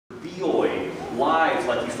enjoy lives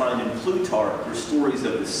like you find in Plutarch or stories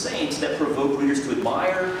of the saints that provoke readers to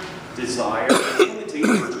admire, desire, and imitate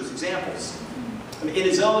virtuous examples. I mean, in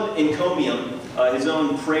his own encomium, his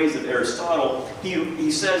own praise of Aristotle,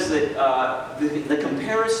 he says that the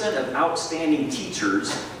comparison of outstanding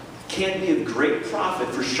teachers can be of great profit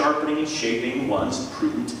for sharpening and shaping one's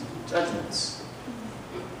prudent judgments.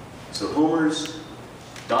 So Homer's,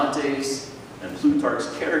 Dante's, and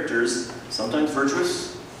Plutarch's characters, sometimes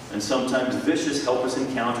virtuous and sometimes vicious, help us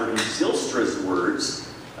encounter in Zylstra's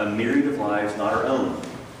words a myriad of lives not our own.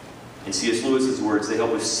 In C.S. Lewis's words, they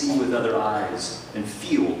help us see with other eyes and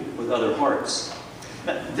feel with other hearts.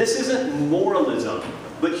 Now, this isn't moralism,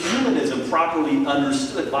 but humanism properly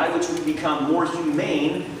understood, by which we become more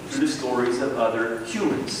humane through the stories of other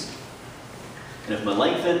humans. And if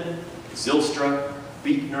Melanchthon, Zylstra,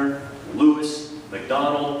 Buechner, Lewis,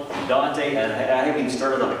 MacDonald, Dante, and I haven't even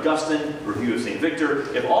started on Augustine, Review of St.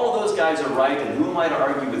 Victor, if all of those guys are right, and who am I to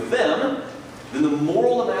argue with them, then the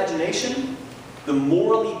moral imagination, the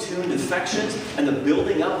morally tuned affections, and the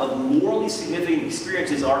building up of morally significant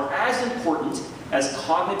experiences are as important as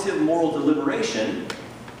cognitive moral deliberation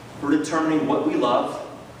for determining what we love,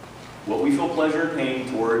 what we feel pleasure and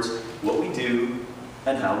pain towards, what we do,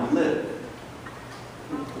 and how we live.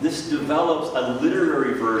 This develops a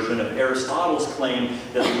literary version of Aristotle's claim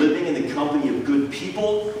that living in the company of good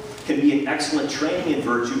people can be an excellent training in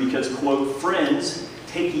virtue because, quote, friends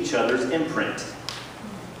take each other's imprint.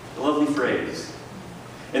 A lovely phrase.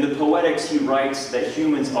 In the Poetics, he writes that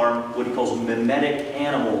humans are what he calls mimetic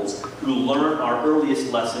animals who learn our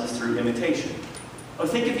earliest lessons through imitation. Oh,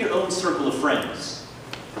 think of your own circle of friends,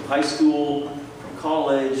 from high school, from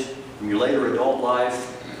college, from your later adult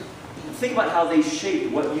life. Think about how they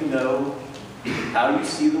shape what you know, how you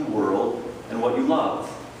see the world, and what you love.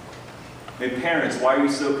 Maybe parents, why are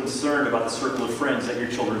you so concerned about the circle of friends that your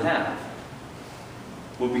children have?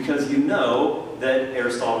 Well, because you know that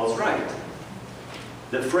Aristotle is right.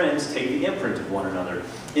 That friends take the imprint of one another.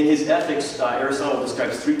 In his Ethics, Aristotle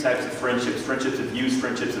describes three types of friendships: friendships of use,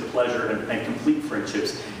 friendships of pleasure, and complete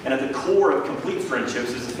friendships. And at the core of complete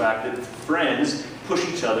friendships is the fact that friends push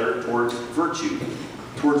each other towards virtue,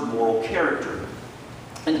 towards moral character.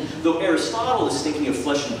 And though Aristotle is thinking of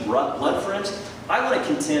flesh and blood friends, I want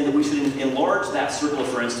to contend that we should enlarge that circle of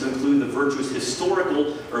friends to include the virtuous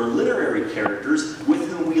historical or literary characters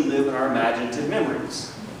with whom we live in our imaginative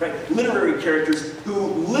memories. Right? Literary characters who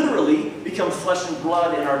literally become flesh and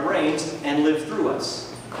blood in our brains and live through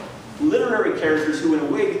us. Literary characters who in a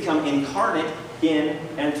way become incarnate in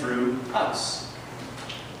and through us.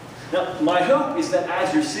 Now, my hope is that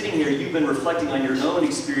as you're sitting here, you've been reflecting on your own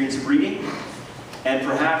experience of reading, and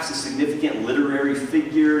perhaps the significant literary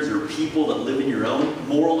figures or people that live in your own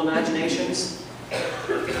moral imaginations.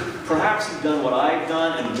 Perhaps you've done what I've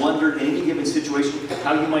done and wondered in any given situation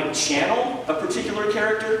how you might channel a particular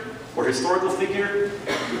character or historical figure,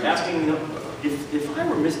 asking, if I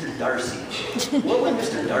were Mr. Darcy, what would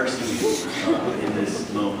Mr. Darcy do in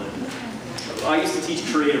this moment? I used to teach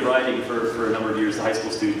creative writing for a number of years to high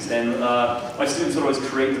school students, and my students would always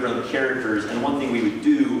create their own characters, and one thing we would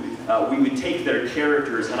do, we would take their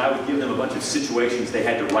characters and I would give them a bunch of situations they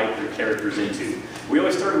had to write their characters into. We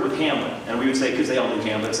always started with Hamlet, and we would say, because they all knew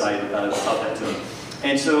Hamlet, so I taught that to them.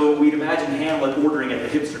 And so we'd imagine Hamlet ordering at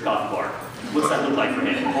the hipster coffee bar. What's that look like for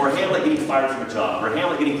Hamlet? Or Hamlet getting fired from a job, or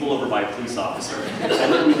Hamlet getting pulled over by a police officer. And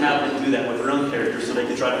then we'd have them do that with their own characters so they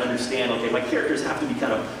could try to understand, okay, my characters have to be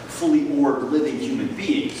kind of fully orbed, living human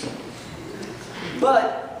beings.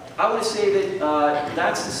 But I want to say that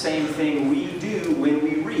that's the same thing we do when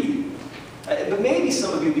we read. But maybe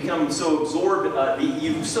some of you become so absorbed,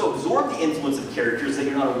 you've so absorbed the influence of characters that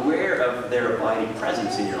you're not aware of their abiding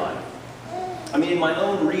presence in your life. I mean, in my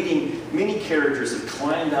own reading, many characters have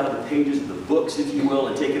climbed out of the pages of the books, if you will,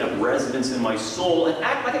 and taken up residence in my soul and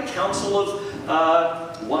act like a council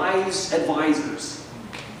of wise advisors.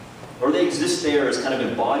 Or they exist there as kind of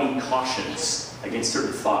embodied cautions against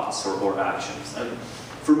certain thoughts or actions.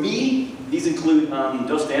 For me, these include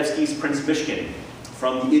Dostoevsky's Prince Myshkin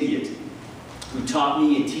from The Idiot, who taught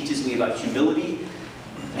me and teaches me about humility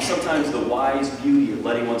and sometimes the wise beauty of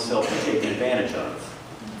letting oneself be taken advantage of.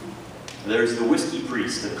 There's the Whiskey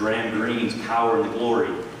Priest of Graham Greene's Power and the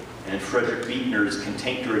Glory, and Frederick Buechner's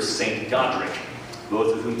Cantankerous Saint Godric,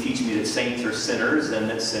 both of whom teach me that saints are sinners and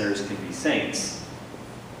that sinners can be saints.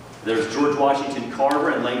 There's George Washington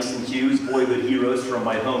Carver and Langston Hughes, boyhood heroes from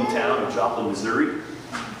my hometown of Joplin, Missouri.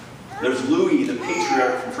 There's Louis, the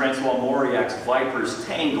patriarch from Francois Mauriac's Viper's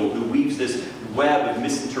Tangle, who weaves this web of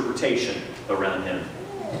misinterpretation around him.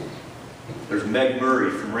 There's Meg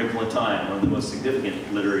Murray from Wrinkle in Time, one of the most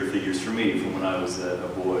significant literary figures for me from when I was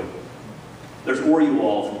a boy. There's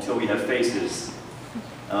Oriwald from Till We Have Faces.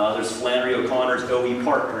 There's Flannery O'Connor's O.E.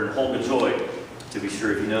 Parker and Holga Joy, to be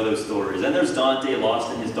sure, if you know those stories. And there's Dante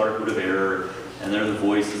lost in his dark wood of error, and there are the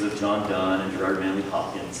voices of John Donne and Gerard Manley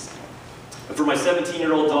Hopkins. But for my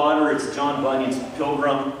 17-year-old daughter, it's John Bunyan's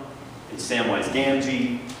Pilgrim, it's Samwise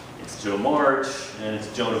Gamgee, it's Jo March, and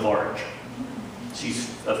it's Joan of Arc.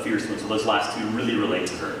 She's a fierce one, so those last two really relate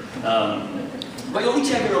to her. But you'll each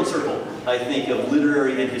have your own circle, I think, of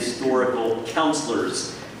literary and historical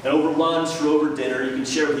counselors. And over lunch or over dinner, you can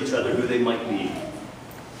share with each other who they might be.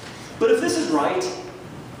 But if this is right,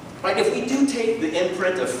 if we do take the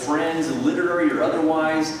imprint of friends, literary or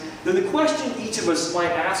otherwise, then the question each of us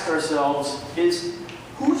might ask ourselves is,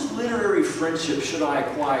 whose literary friendship should I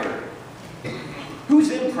acquire? Whose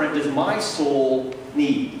imprint does my soul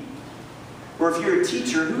need? Or if you're a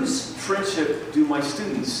teacher, whose friendship do my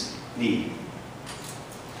students need?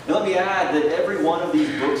 And let me add that every one of these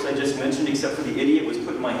books I just mentioned, except for The Idiot, was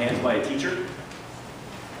put in my hands by a teacher.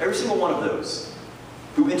 Every single one of those,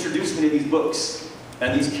 who introduced me to these books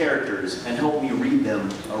and these characters and helped me read them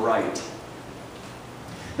aright.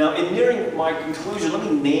 Now, in nearing my conclusion, let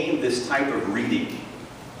me name this type of reading.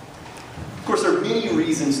 Of course, there are many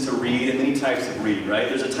reasons to read and many types of reading, right?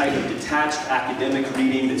 There's a type of detached academic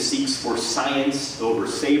reading that seeks for science over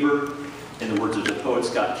savor, in the words of the poet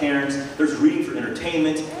Scott Cairns. There's reading for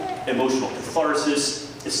entertainment, emotional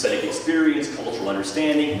catharsis, aesthetic experience, cultural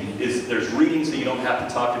understanding. There's reading so you don't have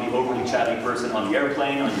to talk to the overly chatty person on the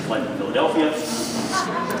airplane on your flight from Philadelphia.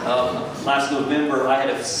 Last November, I had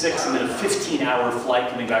a 6 and then a 15-hour flight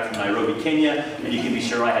coming back from Nairobi, Kenya, and you can be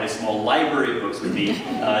sure I had a small library of books with me,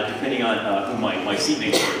 depending on who my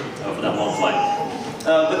seatmates were for that long flight.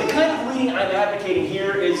 But the kind of reading I'm advocating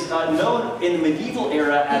here is known in the medieval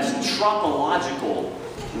era as tropological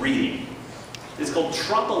reading. It's called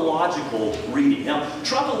tropological reading. Now,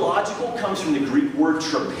 tropological comes from the Greek word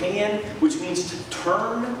tropein, which means to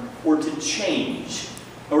turn or to change.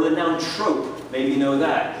 Or the noun trope, maybe you know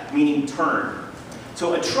that, meaning turn.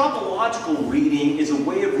 So a tropological reading is a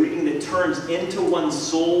way of reading that turns into one's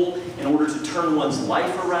soul in order to turn one's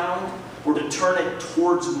life around or to turn it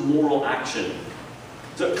towards moral action.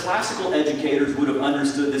 So classical educators would have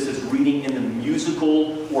understood this as reading in the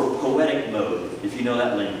musical or poetic mode, if you know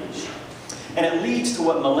that language. And it leads to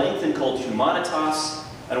what Melanchthon called humanitas,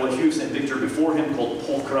 and what Hugh St. Victor before him called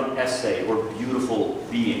pulchrum esse, or beautiful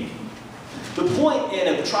being. The point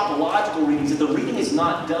in a tropological reading is that the reading is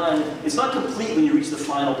not done, it's not complete when you reach the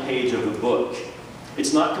final page of the book.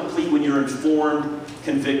 It's not complete when you're informed,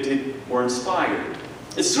 convicted, or inspired.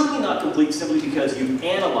 It's certainly not complete simply because you've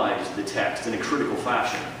analyzed the text in a critical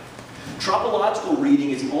fashion. Tropological reading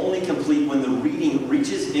is only complete when the reading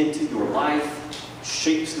reaches into your life,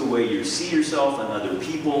 shapes the way you see yourself and other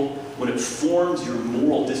people, when it forms your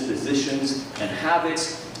moral dispositions and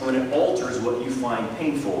habits, and when it alters what you find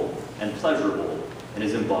painful and pleasurable and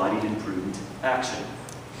is embodied in prudent action.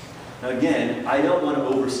 Now again, I don't want to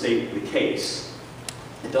overstate the case.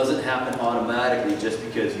 It doesn't happen automatically just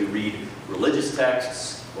because you read religious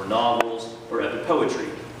texts or novels or epic poetry.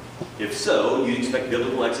 If so, you'd expect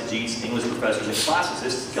biblical exegetes, English professors, and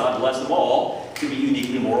classicists, God bless them all, to be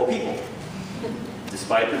uniquely moral people.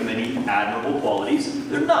 Despite their many admirable qualities,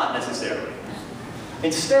 they're not necessarily.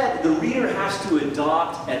 Instead, the reader has to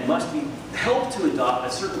adopt and must be helped to adopt a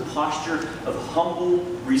certain posture of humble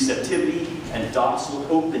receptivity and docile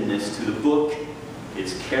openness to the book,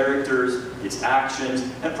 its characters, its actions,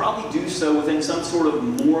 and probably do so within some sort of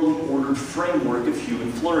morally ordered framework of human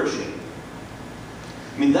flourishing.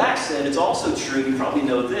 I mean, that said, it's also true, you probably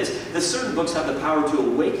know this, that certain books have the power to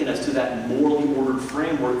awaken us to that morally ordered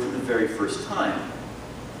framework for the very first time.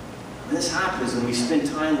 And this happens when we spend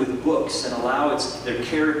time with books and allow their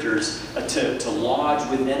characters to lodge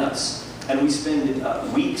within us. And we spend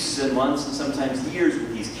weeks and months and sometimes years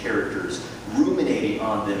with these characters, ruminating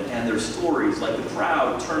on them and their stories, like the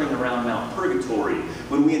crowd turning around Mount Purgatory,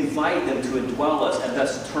 when we invite them to indwell us and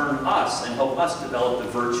thus turn us and help us develop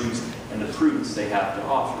the virtues and the prudence they have to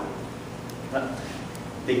offer.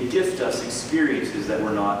 They gift us experiences that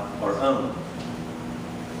were not our own.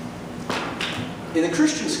 In the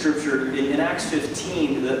Christian scripture, in Acts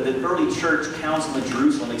 15, the early church council in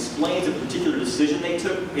Jerusalem explains a particular decision they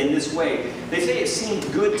took in this way. They say it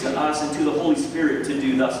seemed good to us and to the Holy Spirit to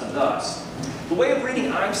do thus and thus. The way of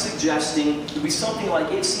reading I'm suggesting would be something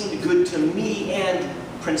like, it seemed good to me and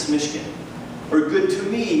Prince Mishkin, or good to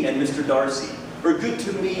me and Mr. Darcy, or good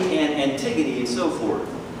to me and Antigone, and so forth.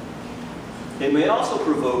 It may also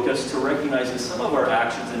provoke us to recognize that some of our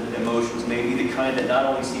actions and emotions may be the kind that not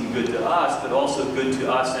only seem good to us, but also good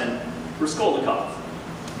to us and Raskolnikov,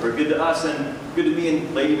 or good to us and good to me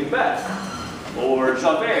and Lady Macbeth. or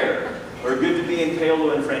Javert, or Good to Be in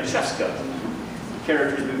Paolo and Francesca,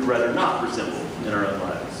 characters we would rather not resemble in our own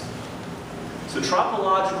lives. So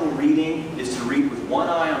tropological reading is to read with one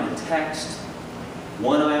eye on the text,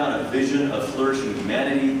 one eye on a vision of flourishing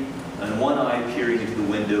humanity, and one eye peering into the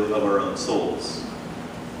window of our own souls.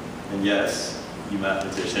 And yes, you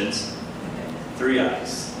mathematicians, 3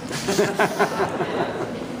 eyes.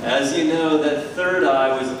 As you know, that third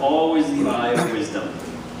eye was always the eye of wisdom,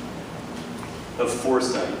 of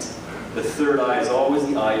foresight. The third eye is always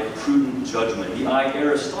the eye of prudent judgment, the eye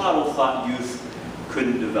Aristotle thought youth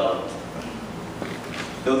couldn't develop.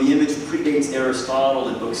 Though the image predates Aristotle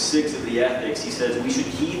in Book 6 of the Ethics, he says we should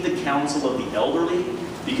heed the counsel of the elderly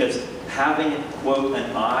because having, quote,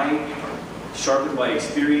 an eye sharpened by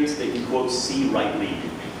experience, they can, quote, see rightly.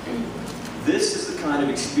 This is the kind of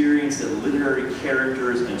experience that literary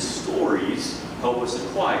characters and stories help us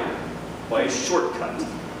acquire by a shortcut,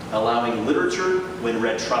 allowing literature, when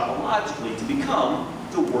read tropologically, to become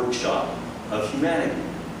the workshop of humanity.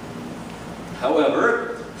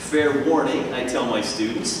 However, fair warning, I tell my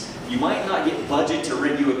students, you might not get budget to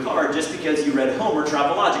rent you a car just because you read Homer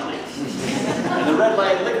tropologically. And the red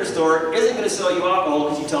light liquor store isn't going to sell you alcohol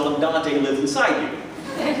because you tell them Dante lives inside you.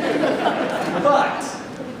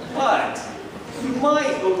 But, you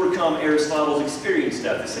might overcome Aristotle's experience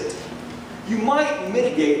deficit. You might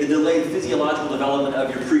mitigate the delayed physiological development of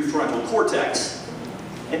your prefrontal cortex.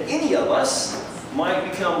 And any of us might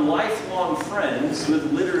become lifelong friends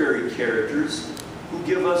with literary characters who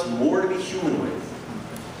give us more to be human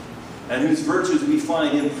with, and whose virtues we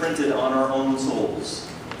find imprinted on our own souls.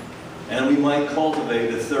 And we might cultivate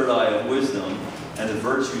the third eye of wisdom and the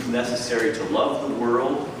virtues necessary to love the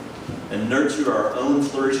world and nurture our own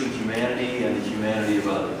flourishing humanity and the humanity of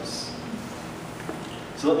others.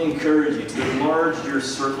 So let me encourage you to enlarge your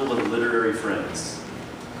circle of literary friends,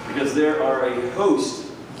 because there are a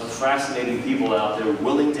host of fascinating people out there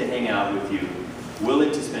willing to hang out with you,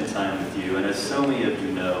 willing to spend time with you, and as so many of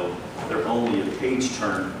you know, they're only a page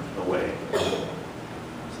turn away. So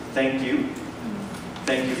thank you.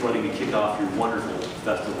 Thank you for letting me kick off your wonderful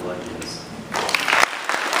festival ideas.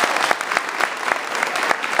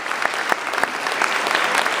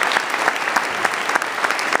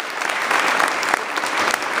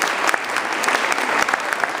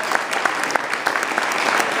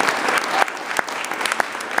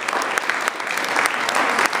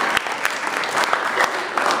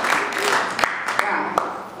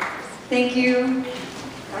 Thank you,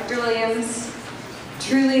 Dr. Williams.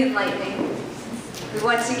 Truly enlightening. We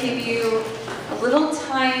want to give you a little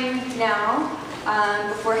time now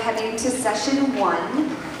before heading to session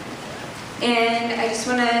 1. And I just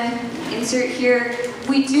want to insert here,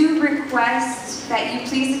 we do request that you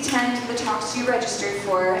please attend the talks you registered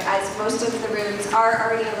for, as most of the rooms are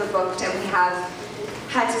already overbooked and we have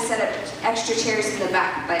had to set up extra chairs in the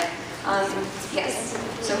back. But yes,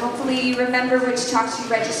 so hopefully you remember which talks you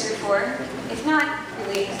registered for. If not,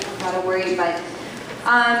 really, not a worry, but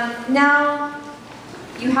now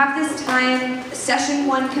you have this time. Session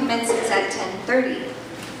 1 commences at 10:30.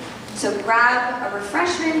 So grab a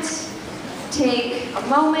refreshment, take a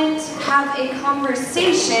moment, have a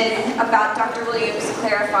conversation about Dr. Williams'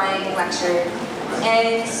 clarifying lecture.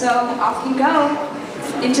 And so off you go.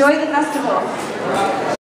 Enjoy the festival.